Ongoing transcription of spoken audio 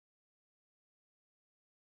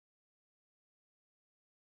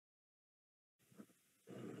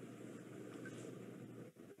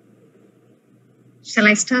Shall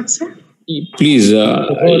I start, sir? Please.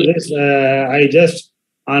 Before this, I just,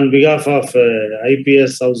 on behalf of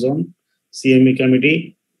IPS South Zone CME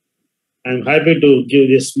committee, I'm happy to give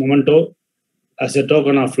this memento as a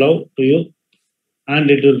token of love to you,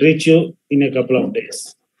 and it will reach you in a couple of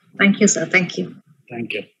days. Thank you, sir. Thank you.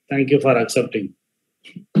 Thank you. Thank you for accepting.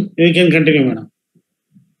 You can continue, madam.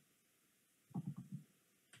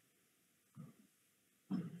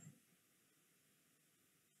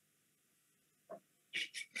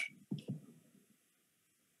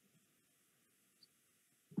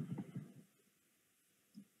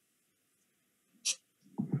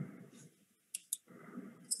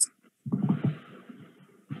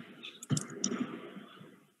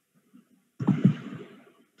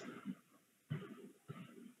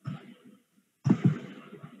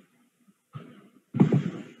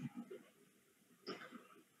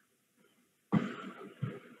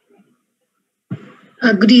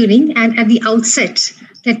 Good evening, and at the outset,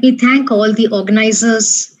 let me thank all the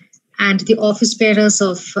organizers and the office bearers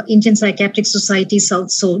of Indian Psychiatric Society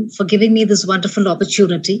South Zone for giving me this wonderful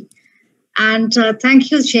opportunity. And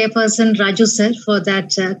thank you, Chairperson Raju sir, for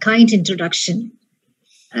that kind introduction.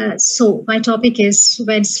 So my topic is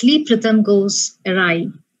when sleep rhythm goes awry,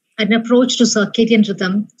 an approach to circadian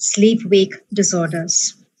rhythm, sleep-wake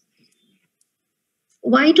disorders.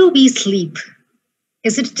 Why do we sleep?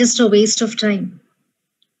 Is it just a waste of time?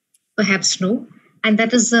 Perhaps no. And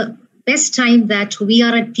that is the best time that we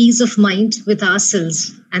are at peace of mind with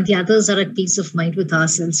ourselves and the others are at peace of mind with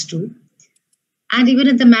ourselves too. And even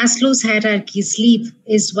in the Maslow's hierarchy, sleep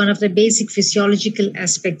is one of the basic physiological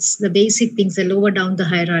aspects, the basic things that lower down the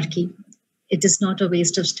hierarchy. It is not a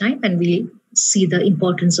waste of time, and we see the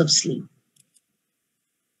importance of sleep.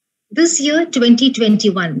 This year,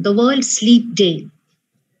 2021, the World Sleep Day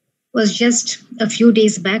was just a few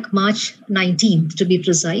days back, March 19th to be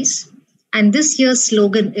precise. And this year's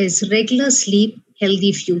slogan is regular sleep,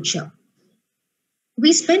 healthy future.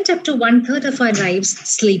 We spent up to 1/3 of our lives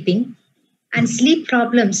sleeping, and sleep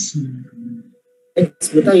problems.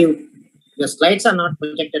 Smitha, your slides are not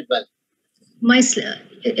projected well.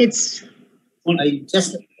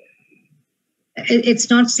 It's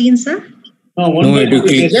not seen, sir? No,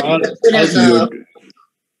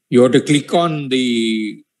 you have to click on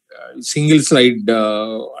the single slide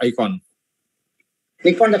icon.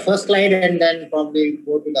 Click on the first slide and then probably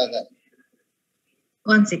go to the other.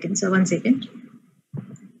 1 second, sir, 1 second.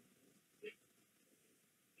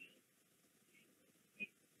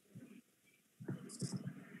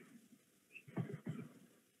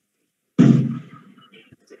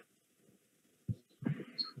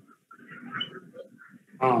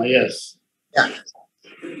 Oh, yes. Yeah.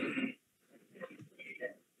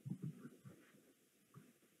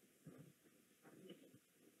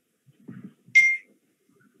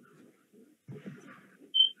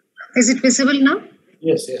 Is it visible now?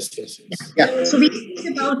 Yes. Yeah. So we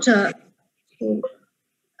spent about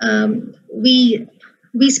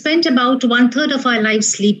we spent about 1/3 of our lives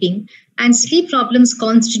sleeping, and sleep problems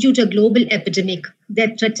constitute a global epidemic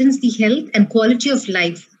that threatens the health and quality of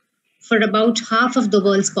life for about half of the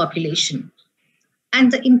world's population.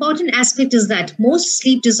 And the important aspect is that most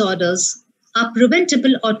sleep disorders are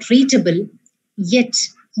preventable or treatable, yet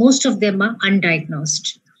most of them are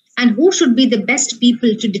undiagnosed. And who should be the best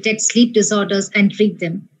people to detect sleep disorders and treat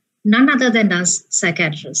them? None other than us,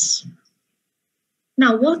 psychiatrists.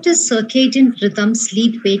 Now, what is circadian rhythm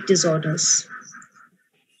sleep-wake disorders?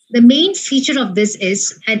 The main feature of this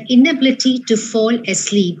is an inability to fall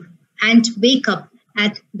asleep and wake up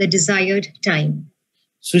at the desired time.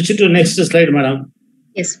 Switch to next slide, madam.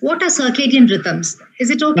 Yes. What are circadian rhythms?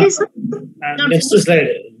 Is it okay, sir? Next slide.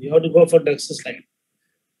 You have to go for next slide.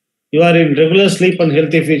 You are in regular sleep and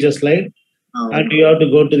healthy future slide, and you have to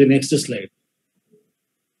go to the next slide.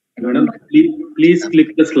 Madam, please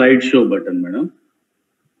click the slideshow button, madam.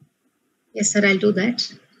 Yes, sir, I'll do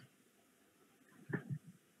that.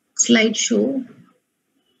 Slideshow.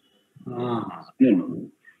 No.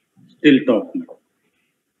 Still top.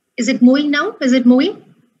 Is it moving now? Is it moving?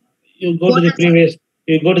 You go to the previous.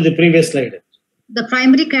 You go to the previous slide. The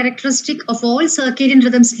primary characteristic of all circadian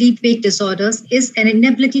rhythm sleep-wake disorders is an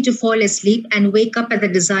inability to fall asleep and wake up at the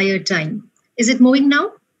desired time. Is it moving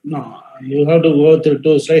now? No, you have to go through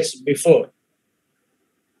 2 slides before.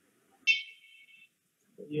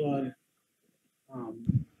 You are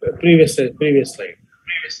previous slide. Previous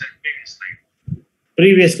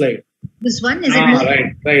slide. This one is it?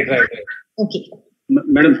 Right. Okay.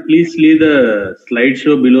 Madam, please leave the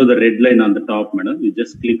slideshow below the red line on the top, madam. You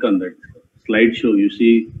just click on that slideshow. You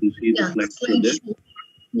see the slideshow there.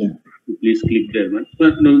 Yeah. Please click there, madam.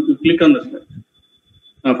 No, click on the slide.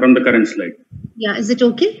 From the current slide. Yeah, is it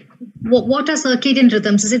okay? What are circadian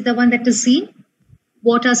rhythms? Is it the one that is seen?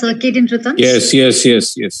 What are circadian rhythms? Yes.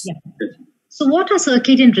 Yeah. So what are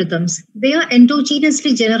circadian rhythms? They are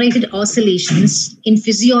endogenously generated oscillations in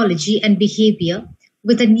physiology and behavior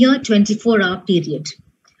with a near 24-hour period.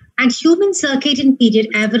 And human circadian period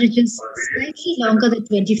averages slightly longer than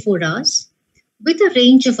 24 hours, with a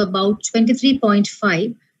range of about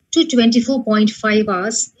 23.5 to 24.5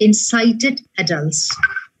 hours in sighted adults.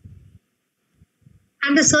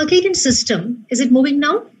 And the circadian system, is it moving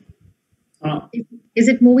now? Is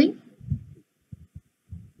it moving?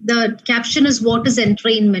 The caption is what is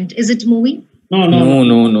entrainment? Is it moving? No.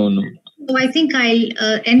 So I think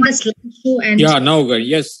I'll end the slideshow and... Yeah, now,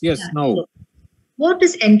 yes, now. So what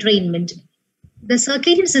is entrainment? The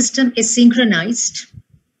circadian system is synchronized.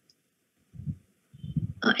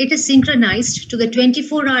 It is synchronized to the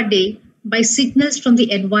 24-hour day by signals from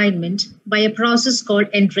the environment by a process called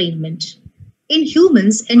entrainment. In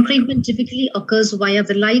humans, entrainment typically occurs via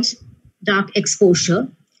the light-dark exposure,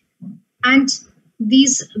 and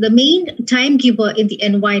the main time giver in the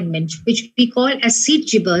environment, which we call as seed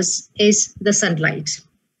gibbers, is the sunlight.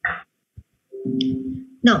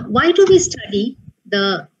 Now, why do we study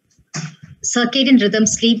the circadian rhythm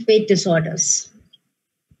sleep-wake disorders?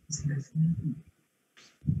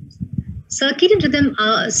 Circadian rhythm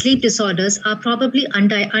sleep disorders are probably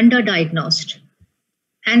underdiagnosed,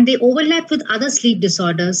 and they overlap with other sleep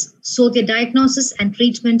disorders, so their diagnosis and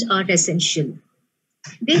treatment are essential.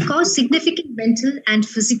 They cause significant mental and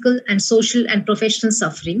physical and social and professional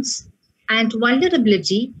sufferings and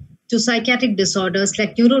vulnerability to psychiatric disorders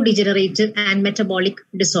like neurodegenerative and metabolic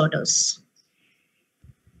disorders.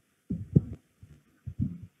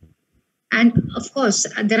 And of course,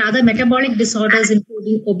 there are other metabolic disorders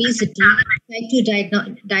including obesity, type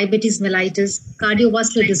 2 diabetes mellitus,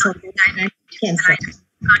 cardiovascular disorders, and cancer.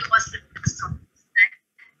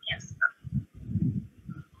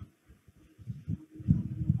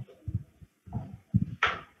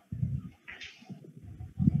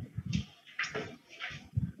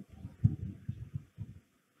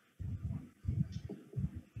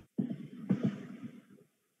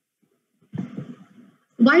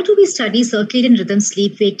 Why do we study circadian rhythm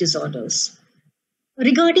sleep-wake disorders?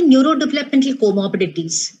 Regarding neurodevelopmental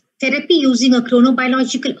comorbidities, therapy using a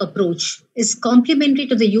chronobiological approach is complementary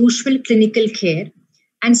to the usual clinical care,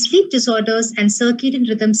 and sleep disorders and circadian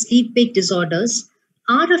rhythm sleep-wake disorders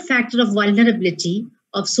are a factor of vulnerability,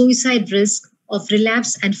 of suicide risk, of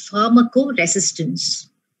relapse, and pharmacoresistance.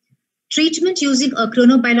 Treatment using a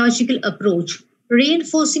chronobiological approach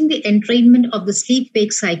reinforcing the entrainment of the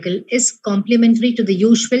sleep-wake cycle is complementary to the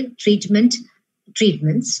usual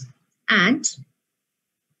treatments, and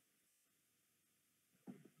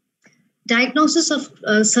diagnosis of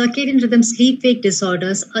circadian rhythm sleep-wake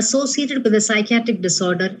disorders associated with a psychiatric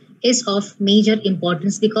disorder is of major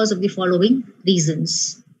importance because of the following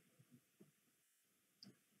reasons.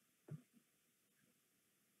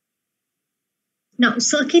 Now,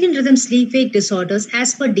 circadian rhythm sleep-wake disorders,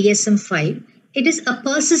 as per DSM-5, it is a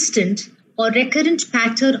persistent or recurrent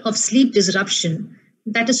pattern of sleep disruption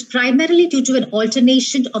that is primarily due to an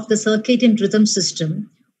alternation of the circadian rhythm system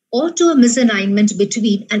or to a misalignment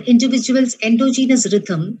between an individual's endogenous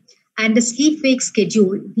rhythm and the sleep-wake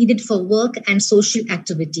schedule needed for work and social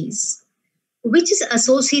activities, which is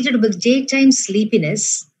associated with daytime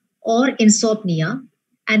sleepiness or insomnia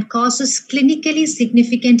and causes clinically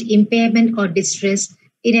significant impairment or distress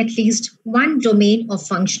in at least one domain of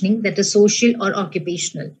functioning, that is social or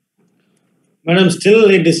occupational. Madam,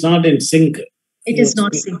 still it is not in sync. It is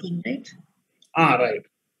not syncing, right? Right.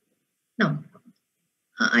 No.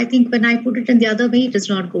 I think when I put it in the other way, it is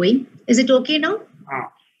not going. Is it okay now?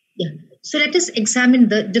 Yeah. So let us examine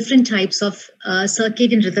the different types of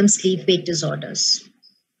circadian rhythm sleep-wake disorders.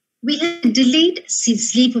 We have delayed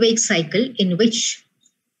sleep-wake cycle in which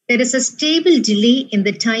there is a stable delay in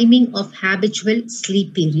the timing of habitual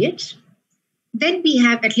sleep period. Then we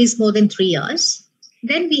have at least more than 3 hours.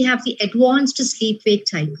 Then we have the advanced sleep-wake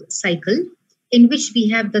cycle in which we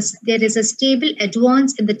have there is a stable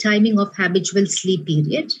advance in the timing of habitual sleep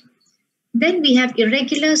period. Then we have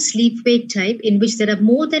irregular sleep-wake type in which there are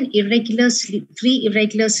more than 3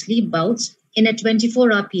 irregular sleep bouts in a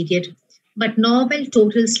 24-hour period, but normal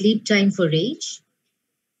total sleep time for age.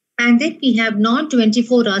 And then we have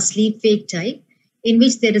non-24-hour sleep-wake type, in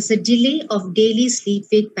which there is a delay of daily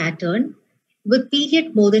sleep-wake pattern with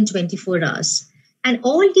period more than 24 hours. And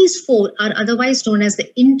all these 4 are otherwise known as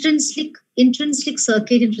the intrinsic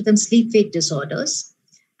circadian rhythm sleep-wake disorders.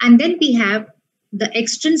 And then we have the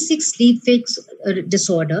extrinsic sleep-wake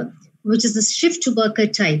disorder, which is the shift worker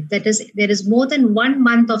type. That is, there is more than 1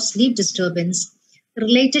 month of sleep disturbance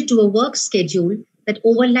related to a work schedule that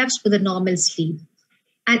overlaps with a normal sleep.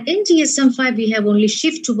 And in DSM-5, we have only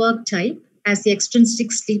shift work type as the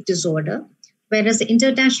extrinsic sleep disorder, whereas the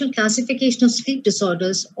International Classification of Sleep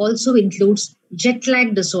Disorders also includes jet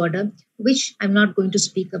lag disorder, which I'm not going to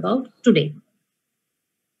speak about today.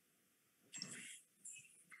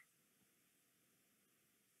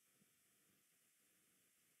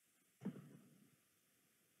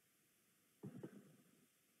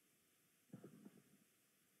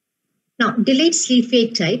 Now, delayed sleep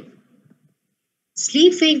wake type.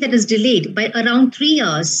 Sleep wake that is delayed by around 3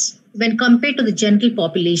 hours when compared to the general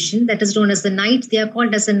population, that is known as the night, they are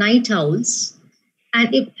called as the night owls.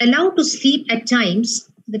 And if allowed to sleep at times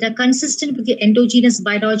that are consistent with the endogenous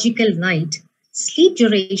biological night, sleep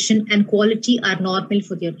duration and quality are normal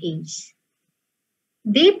for their age.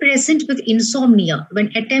 They present with insomnia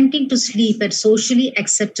when attempting to sleep at socially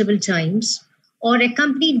acceptable times or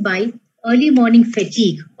accompanied by early morning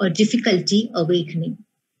fatigue or difficulty awakening.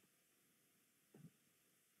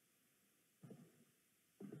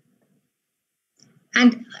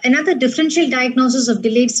 And another differential diagnosis of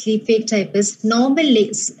delayed sleep wake type is normal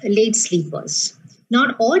late sleepers.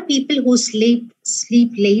 Not all people who sleep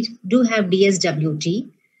late do have DSWT,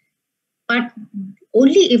 but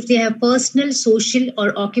only if they have personal, social,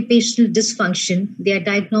 or occupational dysfunction, they are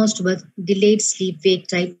diagnosed with delayed sleep wake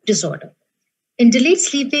type disorder. In delayed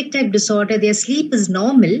sleep wake type disorder, their sleep is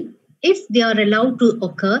normal if they are allowed to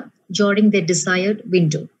occur during their desired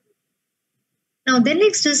window. Now, the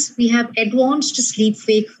next is we have advanced sleep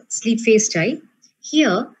phase type.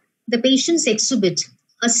 Here, the patients exhibit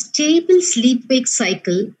a stable sleep-wake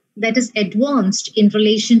cycle that is advanced in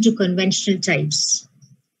relation to conventional types.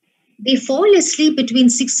 They fall asleep between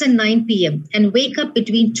 6 and 9 p.m. and wake up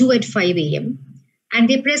between 2 and 5 a.m. And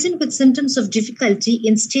they present with symptoms of difficulty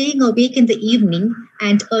in staying awake in the evening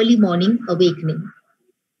and early morning awakening.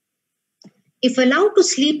 If allowed to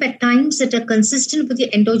sleep at times that are consistent with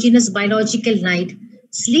the endogenous biological night,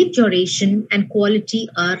 sleep duration and quality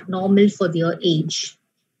are normal for their age.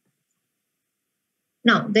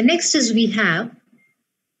 Now, the next is we have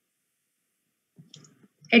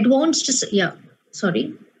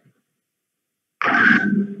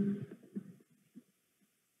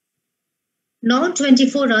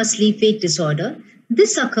non-24-hour sleep-wake disorder.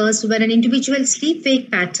 This occurs when an individual's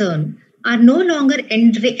sleep-wake pattern are no longer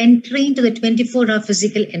entering into the 24-hour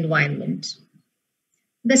physical environment.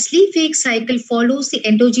 The sleep-wake cycle follows the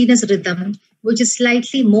endogenous rhythm, which is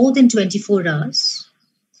slightly more than 24 hours.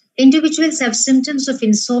 Individuals have symptoms of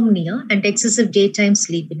insomnia and excessive daytime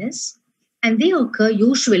sleepiness, and they occur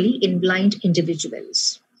usually in blind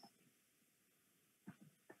individuals.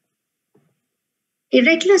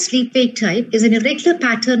 Irregular sleep-wake type is an irregular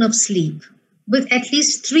pattern of sleep with at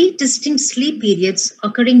least 3 distinct sleep periods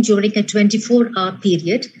occurring during a 24-hour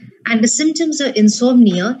period, and the symptoms are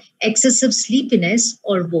insomnia, excessive sleepiness,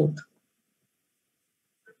 or both.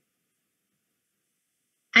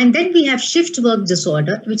 And then we have shift work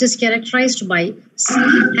disorder, which is characterized by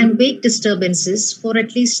sleep and wake disturbances for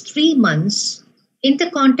at least 3 months in the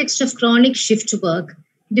context of chronic shift work,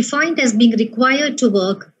 defined as being required to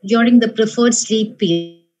work during the preferred sleep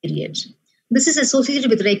period. This is associated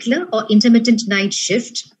with regular or intermittent night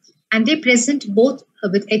shift, and they present both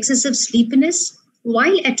with excessive sleepiness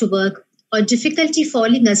while at work or difficulty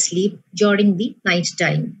falling asleep during the night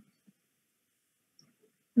time.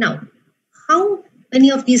 Now, how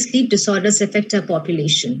many of these sleep disorders affect our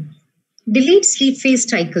population? Delayed sleep phase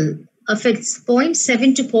cycle affects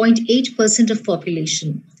 0.7 to 0.8% of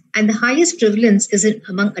population, and the highest prevalence is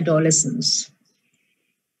among adolescents.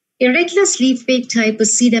 Irregular sleep-wake type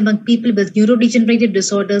is seen among people with neurodegenerative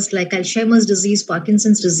disorders like Alzheimer's disease,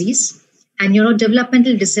 Parkinson's disease, and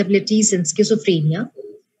neurodevelopmental disabilities and schizophrenia.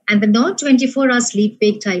 And the non-24-hour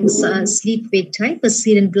sleep-wake type is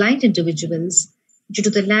seen in blind individuals due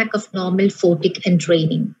to the lack of normal photic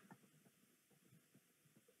entraining.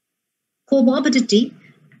 Comorbidity,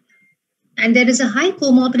 and there is a high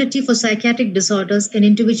comorbidity for psychiatric disorders in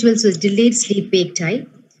individuals with delayed sleep-wake type,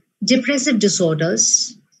 depressive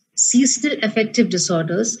disorders, seasonal affective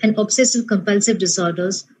disorders, and obsessive compulsive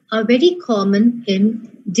disorders are very common in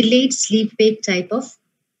delayed sleep-wake type of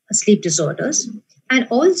sleep disorders. And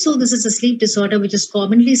also this is a sleep disorder which is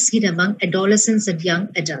commonly seen among adolescents and young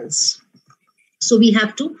adults. So we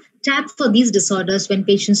have to tap for these disorders when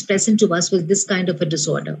patients present to us with this kind of a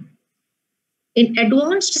disorder. In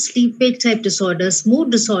advanced sleep-wake type disorders,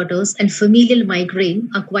 mood disorders and familial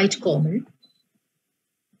migraine are quite common.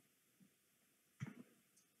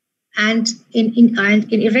 And in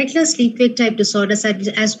irregular sleep-wake type disorders,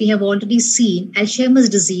 as we have already seen, Alzheimer's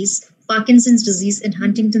disease, Parkinson's disease, and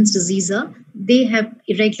Huntington's disease they have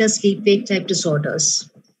irregular sleep-wake type disorders.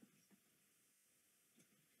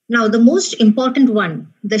 Now, the most important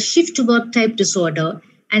one, the shift work type disorder,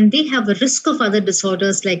 and they have a risk of other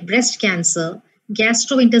disorders like breast cancer,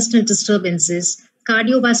 gastrointestinal disturbances,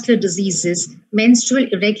 cardiovascular diseases, menstrual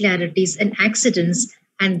irregularities, and accidents.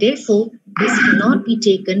 And therefore, this cannot be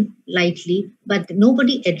taken lightly, but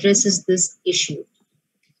nobody addresses this issue.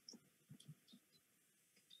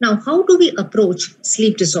 Now, how do we approach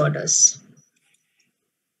sleep disorders?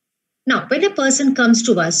 Now, when a person comes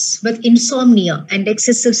to us with insomnia and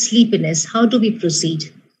excessive sleepiness, how do we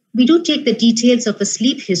proceed? We do take the details of a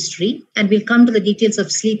sleep history, and we'll come to the details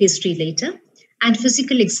of sleep history later, and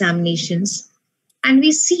physical examinations. And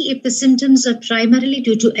we see if the symptoms are primarily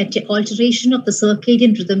due to alteration of the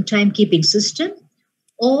circadian rhythm timekeeping system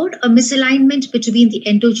or a misalignment between the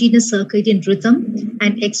endogenous circadian rhythm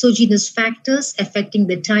and exogenous factors affecting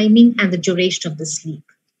the timing and the duration of the sleep.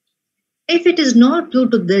 If it is not due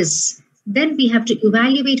to this, then we have to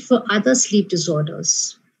evaluate for other sleep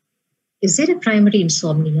disorders. Is there a primary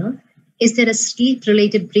insomnia? Is there a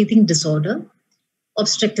sleep-related breathing disorder?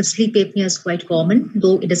 Obstructive sleep apnea is quite common,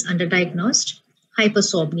 though it is underdiagnosed.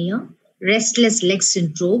 Hypersomnia, restless leg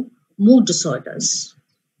syndrome, mood disorders.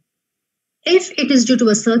 If it is due to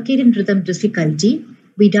a circadian rhythm difficulty,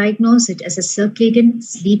 we diagnose it as a circadian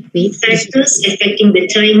sleep-wake factors affecting the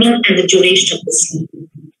timing and the duration of the sleep.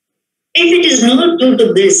 If it is not due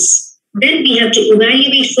to this, then we have to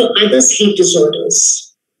evaluate for other sleep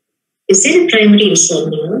disorders. Is there a primary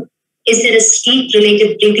insomnia? Is there a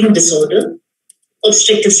sleep-related breathing disorder?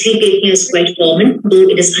 Obstructive sleep apnea is quite common, though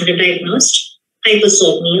it is underdiagnosed.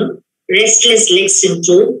 Hypersomnia, restless leg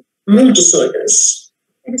syndrome, mood disorders.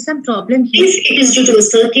 There is some problem here. If it is due to a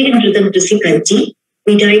circadian rhythm difficulty,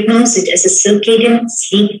 we diagnose it as a circadian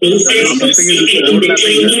sleep-wake factors affecting the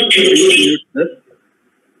timing and the duration.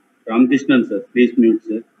 Ramakrishnan sir, please mute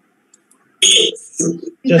sir.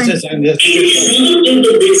 Just a second. If it is not due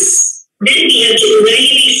to this, then we have to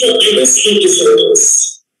evaluate for other sleep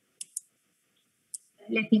disorders.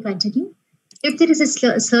 Let me continue. If there is a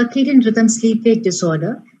circadian rhythm sleep-wake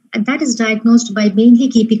disorder, and that is diagnosed by mainly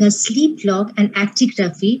keeping a sleep log and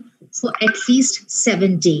actigraphy for at least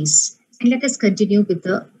 7 days. And let us continue with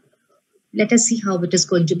let us see how it is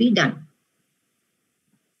going to be done.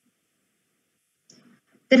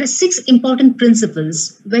 There are 6 important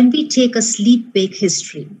principles when we take a sleep-wake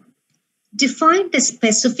history. Define the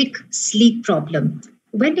specific sleep problem.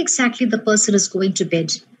 When exactly the person is going to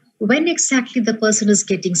bed? When exactly the person is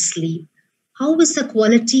getting sleep? How is the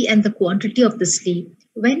quality and the quantity of the sleep?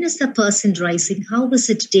 When is the person rising? How is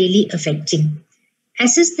it daily affecting?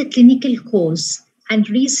 Assess the clinical cause and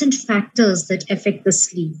recent factors that affect the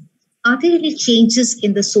sleep. Are there any changes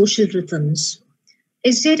in the social rhythms?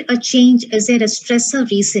 Is there a change? Is there a stressor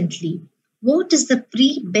recently? What is the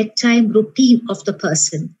pre-bedtime routine of the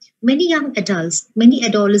person? Many young adults, many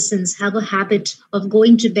adolescents have a habit of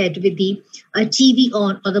going to bed with the TV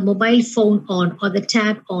on or the mobile phone on or the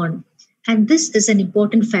tab on. And this is an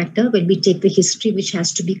important factor when we take the history which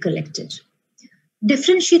has to be collected.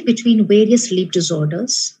 Differentiate between various sleep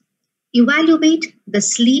disorders. Evaluate the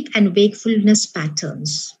sleep and wakefulness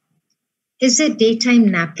patterns. Is there daytime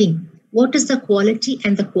napping? What is the quality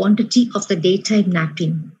and the quantity of the daytime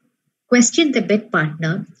napping? Question the bed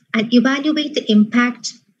partner and evaluate the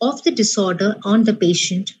impact of the disorder on the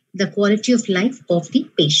patient, the quality of life of the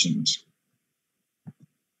patient.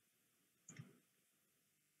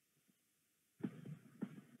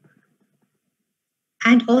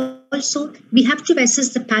 And also, we have to assess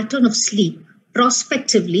the pattern of sleep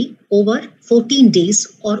prospectively over 14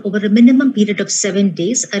 days or over a minimum period of 7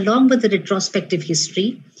 days, along with the retrospective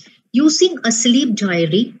history, using a sleep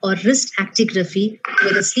diary or wrist actigraphy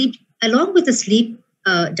with a sleep, along with a sleep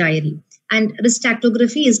diary. And wrist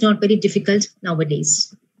actigraphy is not very difficult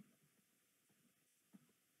nowadays.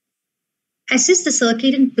 Assess the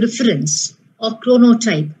circadian preference or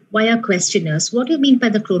chronotype via questionnaires. What do you mean by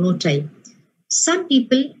the chronotype? Some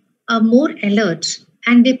people are more alert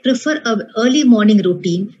and they prefer an early morning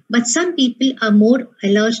routine, but some people are more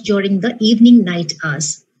alert during the evening night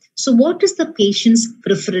hours. So what is the patient's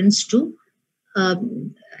preference to,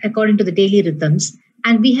 according to the daily rhythms?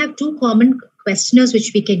 And we have 2 common questionnaires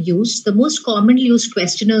which we can use. The most commonly used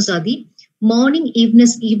questionnaires are the morning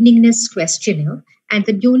eveningness questionnaire and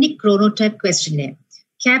the unique chronotype questionnaire.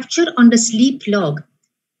 Capture on the sleep log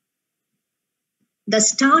the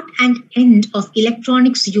start and end of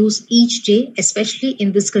electronics use each day, especially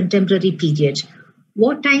in this contemporary period.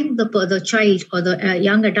 what time the child or the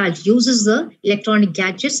young adult uses the electronic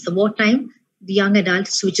gadgets, what time the young adult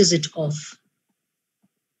switches it off.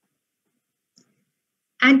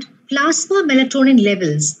 And plasma melatonin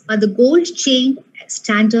levels are the gold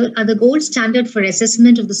standard for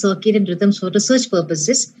assessment of the circadian rhythms for research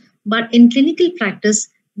purposes. But in clinical practice,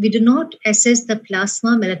 we do not assess the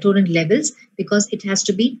plasma melatonin levels because it has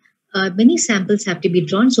to be, many samples have to be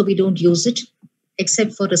drawn, so we don't use it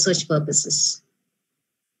except for research purposes.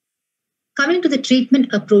 Coming to the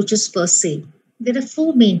treatment approaches per se, there are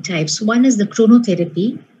 4 main types. One is the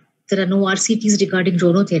chronotherapy. There are no RCTs regarding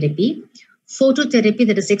chronotherapy. Phototherapy,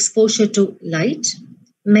 that is exposure to light,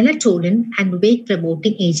 melatonin, and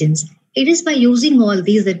wake-promoting agents. It is by using all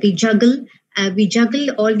these that we juggle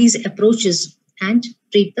all these approaches and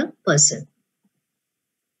treat the person.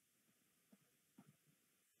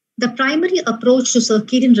 The primary approach to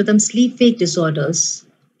circadian rhythm sleep-wake disorders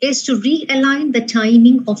is to realign the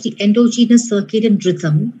timing of the endogenous circadian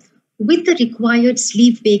rhythm with the required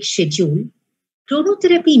sleep-wake schedule.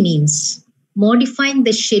 Chronotherapy means modifying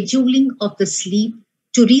the scheduling of the sleep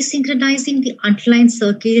to resynchronizing the underlying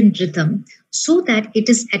circadian rhythm so that it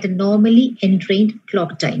is at a normally entrained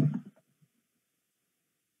clock time.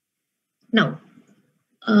 Now,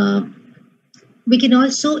 we can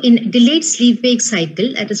also, in delayed sleep-wake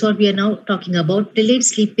cycle, that is what we are now talking about, delayed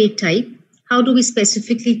sleep-wake type, how do we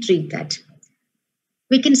specifically treat that?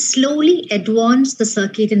 We can slowly advance the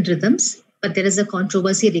circadian rhythms, but there is a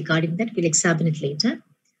controversy regarding that. We'll examine it later.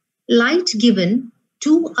 Light given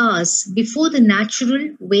 2 hours before the natural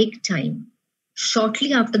wake time,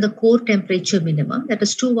 shortly after the core temperature minimum, that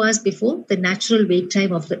is 2 hours before the natural wake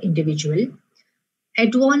time of the individual,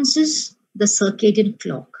 advances the circadian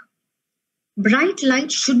clock. Bright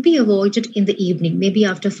light should be avoided in the evening, maybe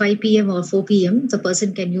after 5 p.m. or 4 p.m. The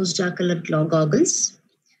person can use dark colored goggles.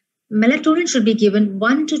 Melatonin should be given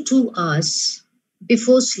 1 to 2 hours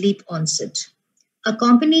before sleep onset. A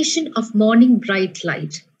combination of morning bright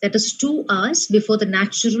light, that is 2 hours before the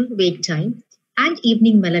natural wake time, and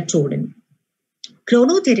evening melatonin.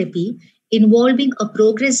 Chronotherapy involving a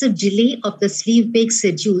progressive delay of the sleep-wake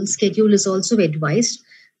schedule is also advised,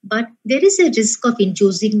 but there is a risk of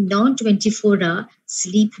inducing non-24-hour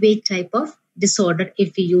sleep-wake type of disorder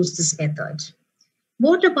if we use this method.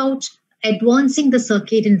 What about advancing the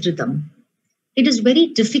circadian rhythm? It is very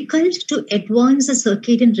difficult to advance the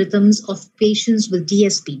circadian rhythms of patients with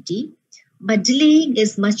DSPT, but delaying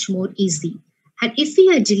is much more easy. And if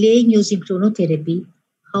we are delaying using chronotherapy,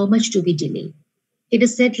 how much do we delay? It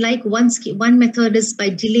is said like one method is by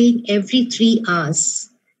delaying every 3 hours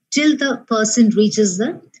till the person reaches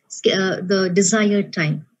the desired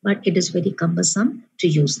time, but it is very cumbersome to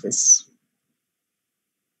use this.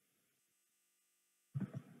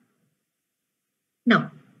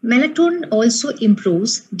 Now, melatonin also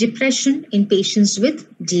improves depression in patients with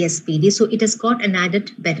DSPD, so it has got an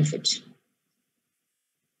added benefit.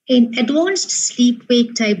 In advanced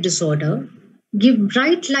sleep-wake type disorder, give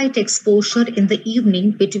bright light exposure in the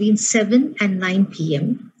evening between 7 and 9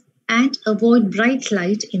 p.m. and avoid bright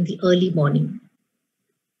light in the early morning.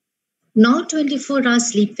 Non-24-hour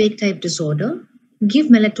sleep-wake type disorder, give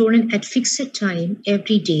melatonin at fixed time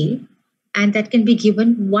every day, and that can be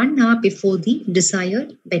given 1 hour before the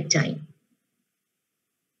desired bedtime.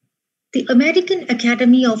 The American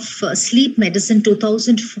Academy of Sleep Medicine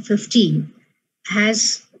 2015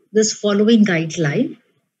 has this following guideline,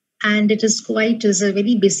 and it is a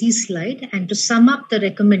very busy slide. And to sum up the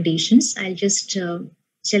recommendations, I'll just tell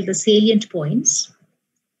the salient points.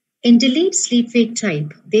 In delayed sleep-wake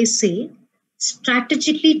type, they say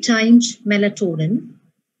strategically timed melatonin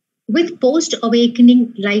with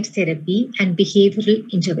post-awakening light therapy and behavioral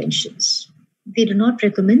interventions. They do not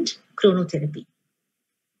recommend chronotherapy.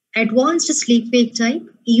 Advanced sleep-wake type,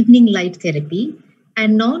 evening light therapy,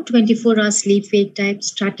 and non-24-hour sleep-wake type,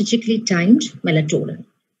 strategically timed melatonin.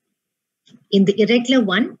 In the irregular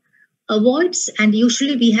one, avoids, and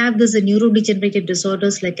usually we have this in neurodegenerative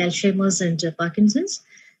disorders like Alzheimer's and Parkinson's,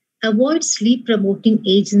 avoid sleep-promoting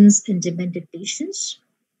agents in demented patients,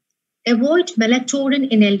 avoid melatonin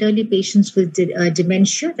in elderly patients with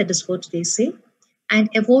dementia, that is what they say, and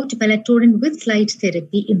avoid melatonin with light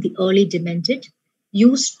therapy in the early demented.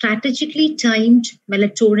 Use strategically timed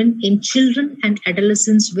melatonin in children and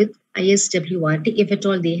adolescents with ISWRD, if at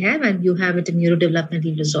all they have, and you have it in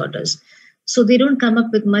neurodevelopmental disorders. So they don't come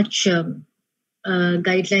up with much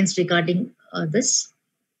guidelines regarding this.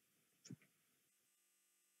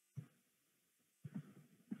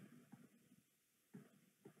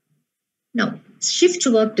 Now, shift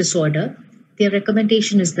work disorder, their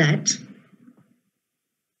recommendation is that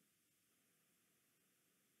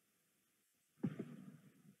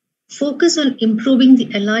focus on improving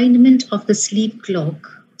the alignment of the sleep clock,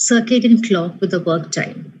 circadian clock, with the work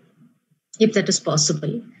time, if that is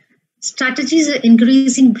possible. Strategies are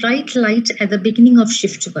increasing bright light at the beginning of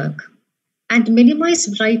shift work and minimize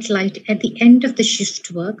bright light at the end of the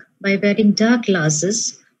shift work by wearing dark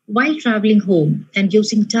glasses while traveling home and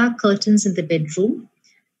using dark curtains in the bedroom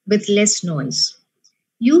with less noise.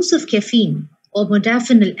 Use of caffeine or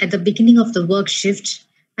modafinil at the beginning of the work shift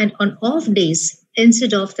and on off days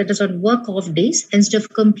instead of, that is on work off days, instead of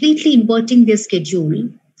completely inverting their schedule,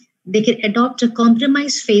 they can adopt a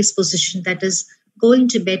compromised face position, that is going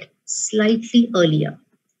to bed slightly earlier.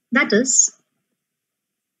 That is,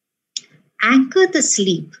 anchor the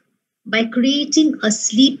sleep by creating a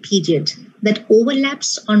sleep period that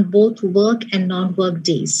overlaps on both work and non-work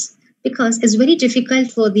days, because it's very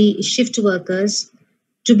difficult for the shift workers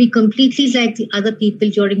to be completely like the other people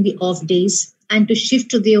during the off days and to shift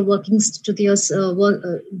to their working sleep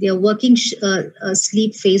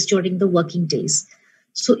phase during the working days.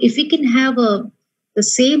 So if we can have the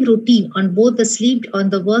same routine on both the sleep on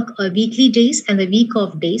the work weekly days and the week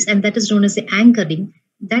off days, and that is known as the anchoring,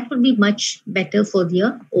 that would be much better for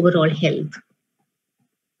their overall health.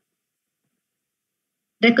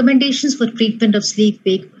 Recommendations for treatment of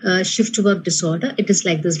sleep-wake shift work disorder. It is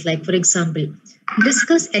like this, like for example,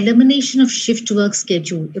 discuss elimination of shift work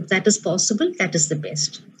schedule. If that is possible, that is the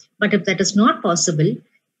best. But if that is not possible,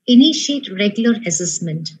 initiate regular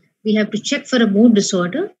assessment. We have to check for a mood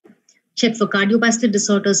disorder, check for cardiovascular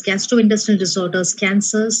disorders, gastrointestinal disorders,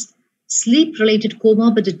 cancers, sleep-related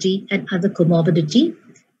comorbidity, and other comorbidity.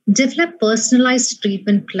 Develop personalized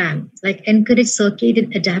treatment plan, like encourage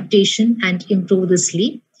circadian adaptation and improve the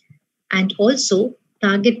sleep. And also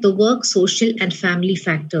target the work, social, and family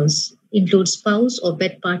factors. Include spouse or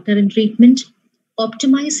bed partner in treatment.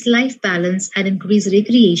 Optimize life balance and increase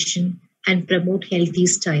recreation and promote healthy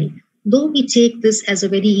style. Though we take this as a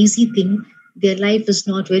very easy thing, their life is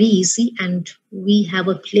not very easy, and we have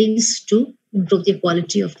a place to improve the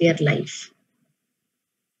quality of their life.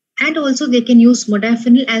 And also they can use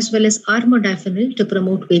modafinil as well as modafinil to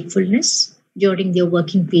promote wakefulness during their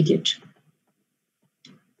working period.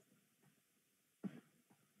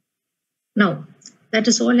 Now, that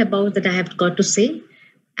is all about that I have got to say.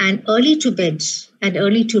 And early to bed and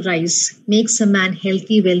early to rise makes a man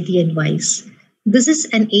healthy, wealthy, and wise. This is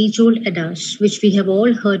an age-old adage which we have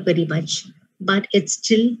all heard very much, but it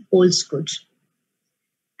still holds good.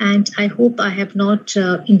 And I hope I have not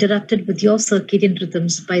interrupted with your circadian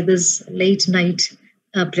rhythms by this late night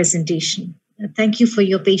presentation. Thank you for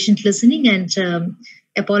your patient listening, and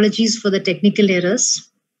apologies for the technical errors.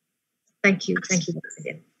 Thank you. Thank you once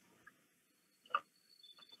again.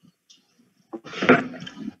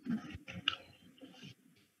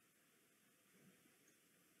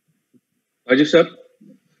 Raju sir.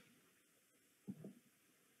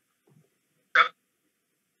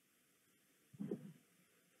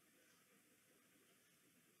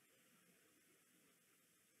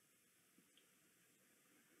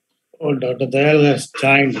 Oh, Dr. Dayal has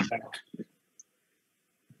joined back.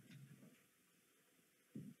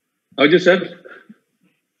 Raju sir.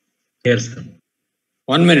 Yes, sir.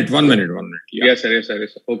 1 minute. Yeah. Yes, sir.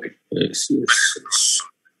 Okay. Yes.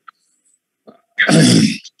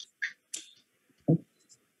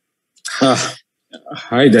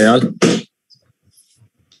 Hi, Dayal.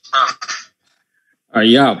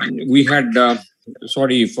 Yeah, we had,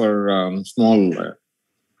 sorry for small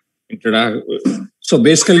introduction. So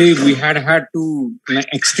basically, we had two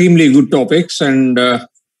extremely good topics, and both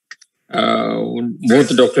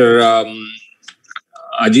Dr.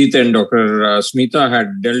 Ajit and Dr. Smitha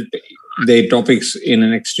had dealt their topics in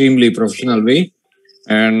an extremely professional way.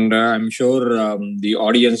 And I'm sure the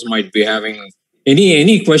audience might be having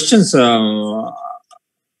any questions, Arvind?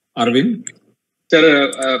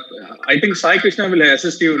 Sir, I think Sai Krishna will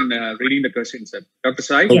assist you in reading the questions, sir. Dr.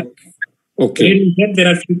 Sai? Yeah. Okay. There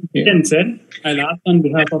are few questions, sir. I'll ask on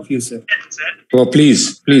behalf of you, sir. Oh,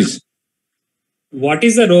 please. What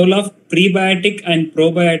is the role of prebiotic and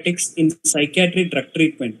probiotics in psychiatry drug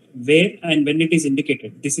treatment? Where and when it is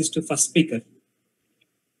indicated? This is to first speaker.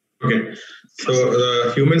 Okay. So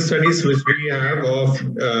the human studies which we have of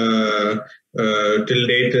till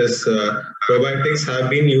date is probiotics have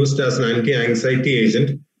been used as an anti-anxiety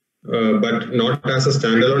agent, but not as a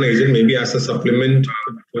standalone agent, maybe as a supplement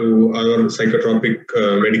to our psychotropic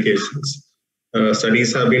medications.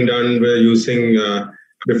 Studies have been done using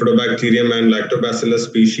Bifidobacterium and Lactobacillus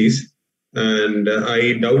species, and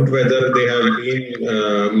I doubt whether they have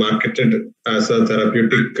been marketed as a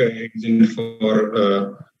therapeutic agent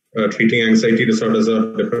for treating anxiety disorders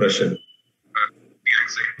or depression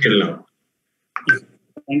till now.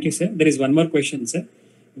 Thank you, sir. There is one more question, sir.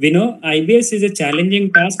 We know IBS is a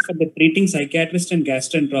challenging task for the treating psychiatrist and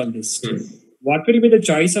gastroenterologist. What will be the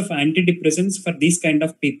choice of antidepressants for these kind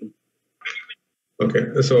of people?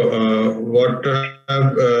 Okay, so what I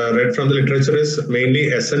have read from the literature is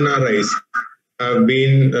mainly SNRIs have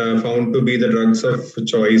been found to be the drugs of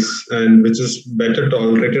choice, and which is better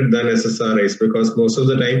tolerated than SSRIs, because most of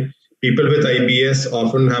the time people with IBS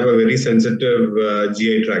often have a very sensitive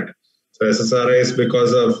GI tract. So SSRIs,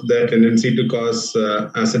 because of their tendency to cause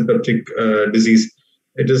acid peptic disease,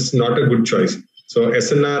 it is not a good choice. So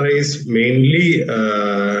SNRIs, mainly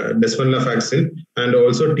desvenlafaxine and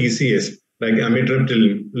also TCS, like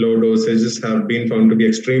amitriptyline, low dosages have been found to be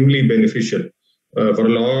extremely beneficial. For a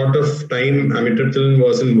lot of time, amitriptyline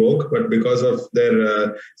was in vogue, but because of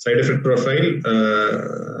their side effect profile,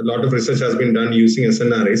 a lot of research has been done using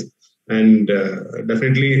SNRIs. And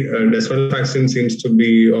definitely, desvenlafaxine seems to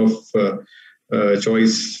be of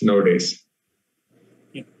choice nowadays.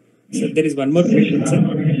 Yeah. So there is one more question, sir.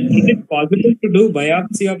 Is it possible to do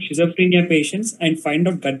biopsy of schizophrenia patients and find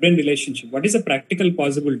out gut-brain relationship? What is a practical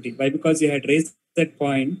possibility? Why? Because you had raised that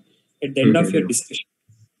point at the end of your discussion.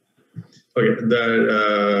 Okay,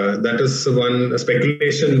 that is one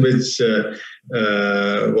speculation which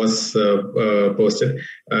was posted.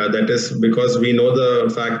 That is because we know the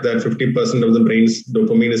fact that 50% of the brain's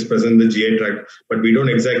dopamine is present in the GI tract, but we don't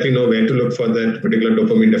exactly know where to look for that particular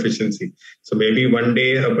dopamine deficiency. So maybe one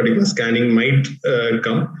day a particular scanning might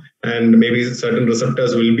come, and maybe certain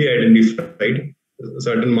receptors will be identified,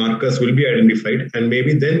 certain markers will be identified, and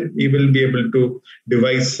maybe then we will be able to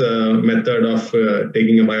devise a method of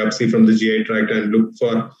taking a biopsy from the GI tract and look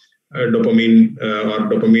for dopamine or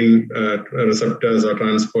dopamine receptors or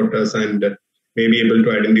transporters, and may be able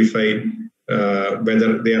to identify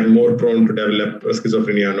whether they are more prone to develop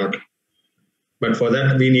schizophrenia or not. But for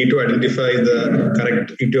that, we need to identify the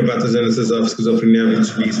correct etiopathogenesis of schizophrenia,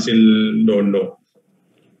 which we still don't know.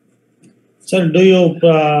 Sir, do you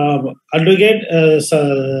advocate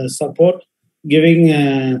support giving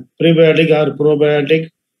prebiotic or probiotic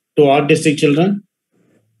to autistic children?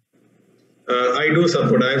 I do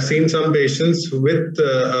support. I've seen some patients with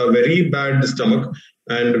a very bad stomach,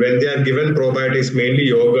 and when they are given probiotics, mainly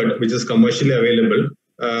yogurt, which is commercially available,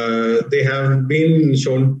 they have been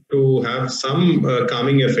shown to have some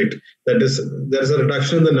calming effect. That is, there's a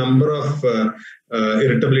reduction in the number of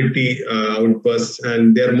irritability outbursts,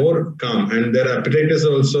 and they're more calm, and their appetite is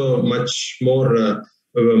also much more,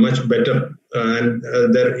 much better. And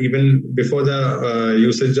they're even before the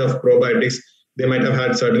usage of probiotics, they might have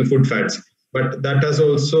had certain food fads, but that has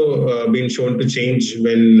also been shown to change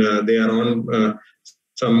when they are on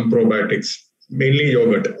some probiotics, mainly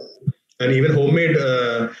yogurt. And even homemade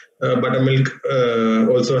buttermilk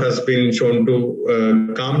also has been shown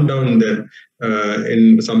to calm down them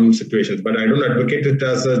in some situations. But I don't advocate it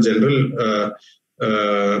as a general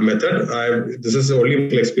method. This is the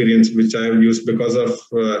only experience which I have used because of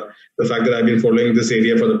the fact that I've been following this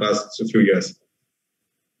area for the past few years.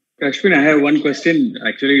 Kashmir, I have one question.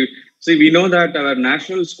 Actually, see, we know that our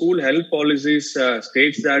national school health policies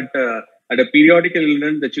states that at a periodical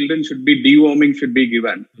illness, the children should be deworming should be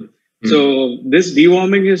given. So this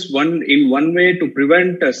deworming is one way to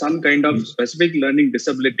prevent some kind of specific learning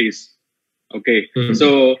disabilities. Okay.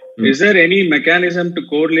 So is there any mechanism to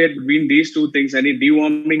correlate between these two things, any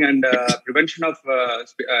deworming and prevention of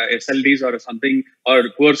SLDs or something, or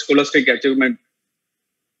poor scholastic achievement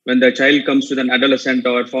when the child comes to an adolescent,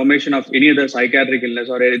 or formation of any other psychiatric illness,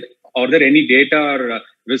 or are there any data or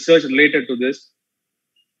research related to this?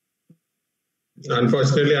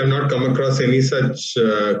 Unfortunately, I've not come across any such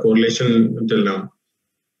correlation until now.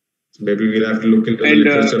 Maybe we'll have to look into the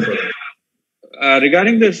literature for that.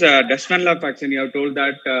 Regarding this desvenlafaxine, you have told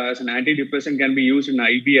that as an antidepressant can be used in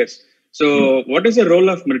IBS. So what is the role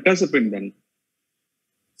of mirtazapine then?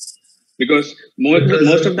 Because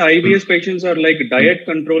most of the IBS patients are like diet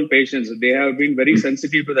control patients. They have been very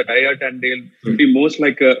sensitive to the diet, and they'll be most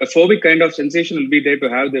like a phobic kind of sensation will be there to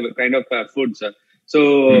have the kind of foods.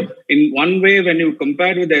 So in one way, when you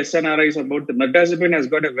compare with the SNRIs, about the mirtazapine has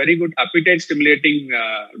got a very good appetite stimulating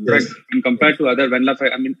drug when compared to other Venla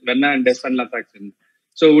and desvenlafaxine.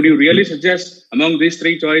 So would you really suggest among these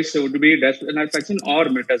three choices would be desvenlafaxine or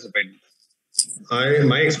mirtazapine?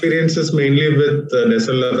 My experience is mainly with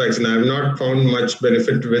desvenlafaxine. I have not found much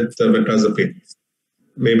benefit with mirtazapine.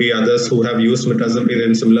 Maybe others who have used mirtazapine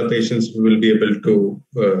in similar patients will be able to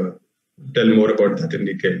tell more about that in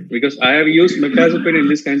detail. Because I have used mirtazapine in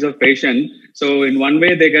these kinds of patients. So in one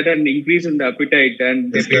way, they get an increase in the appetite,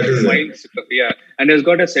 and the patient minds, and has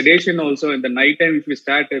got a sedation also. In the night time, if you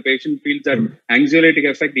start, the patient feels that anxiolytic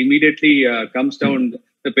effect immediately comes down.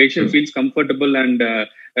 the patient feels comfortable and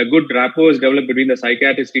a good rapport is developed between the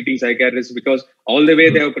psychiatrist, treating psychiatrist, because all the way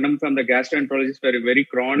they have come from the gastroenterologist for a very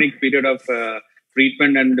chronic period of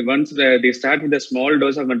treatment. And once they start with a small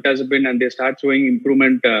dose of mirtazapine and they start showing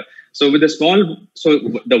improvement. So with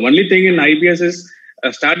the only thing in IBS is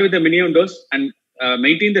start with the minimum dose and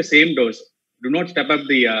maintain the same dose. Do not step up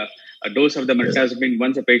the dose of the mirtazapine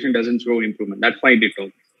once a patient doesn't show improvement. That's why they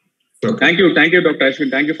told. Okay. Thank you, Dr. Ashwin.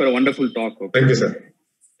 Thank you for a wonderful talk. Okay. Thank you, sir.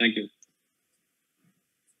 Thank you.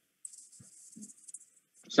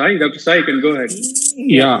 Sai, Dr. Sai, you can go ahead.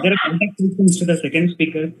 Yeah. There are contact questions to the second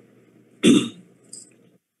speaker.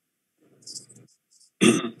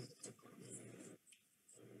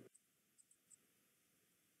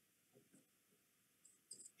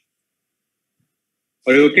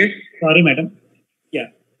 Are you okay? Sorry, madam. Yeah.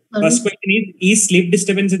 First question is sleep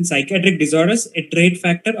disturbance in psychiatric disorders a trait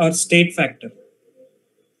factor or state factor?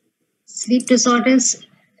 Sleep disorders,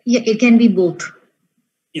 yeah, it can be both.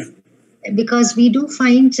 Yeah. Because we do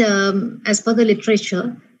find, as per the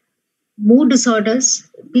literature, mood disorders,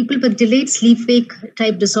 people with delayed sleep-wake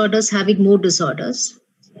type disorders having mood disorders.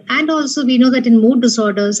 And also we know that in mood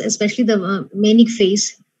disorders, especially the manic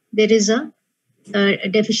phase, there is a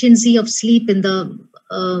deficiency of sleep in the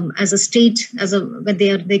as a state, when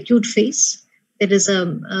they are the acute phase. There is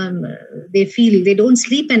they don't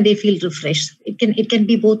sleep and they feel refreshed. It can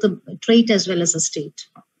be both a trait as well as a state.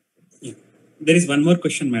 Yeah. There is one more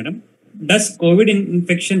question, madam. Does COVID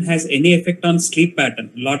infection has any effect on sleep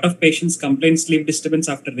pattern? A lot of patients complain sleep disturbance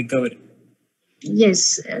after recovery.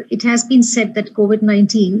 Yes, it has been said that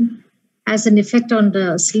COVID-19 has an effect on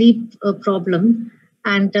the sleep problem,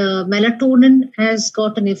 and melatonin has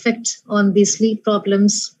got an effect on the sleep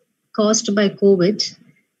problems caused by COVID.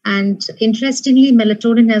 And interestingly,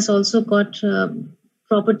 melatonin has also got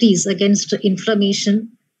properties against inflammation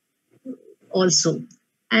also.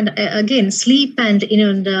 And again, sleep and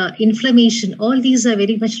inflammation, all these are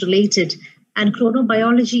very much related. And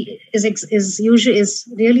chronobiology is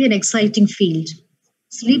really an exciting field.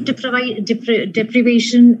 Sleep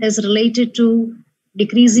deprivation is related to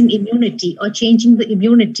decreasing immunity or changing the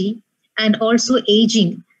immunity, and also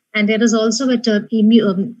aging. And there is also a term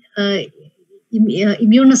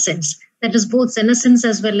immunosenescence, that is both senescence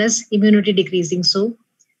as well as immunity decreasing. So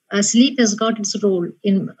sleep has got its role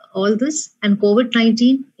in all this, and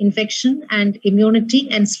COVID-19 infection and immunity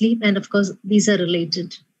and sleep, and of course these are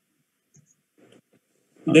related.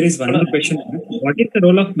 There is one more question. What is the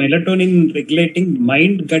role of melatonin in regulating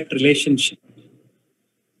mind-gut relationship?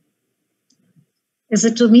 Is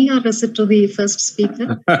it to me or is it to the first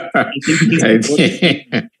speaker? I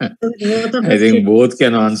think both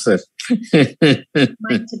can answer.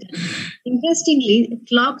 Interestingly,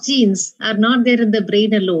 clock genes are not there in the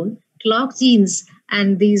brain alone. Clock genes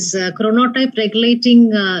and these chronotype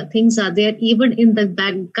regulating things are there even in the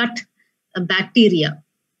gut bacteria.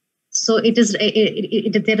 So it is.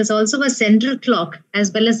 There is also a central clock as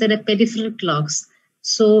well as there are peripheral clocks.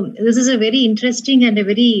 So this is a very interesting and a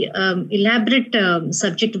very elaborate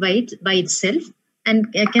subject by itself.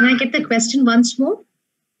 And can I get the question once more?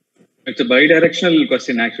 It's a bidirectional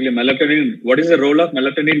question, actually. Melatonin. What is the role of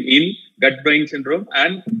melatonin in gut-brain syndrome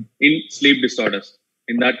and in sleep disorders?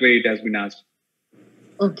 In that way, it has been asked.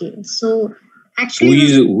 Okay, so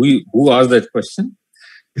actually, who asked that question?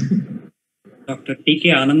 Dr. T.K.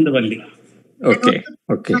 Anandavalli. Okay.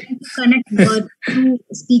 Okay. Trying to connect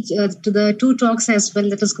to the two talks as well.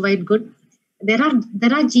 That is quite good. There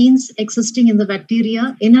are genes existing in the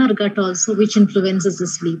bacteria in our gut also, which influences the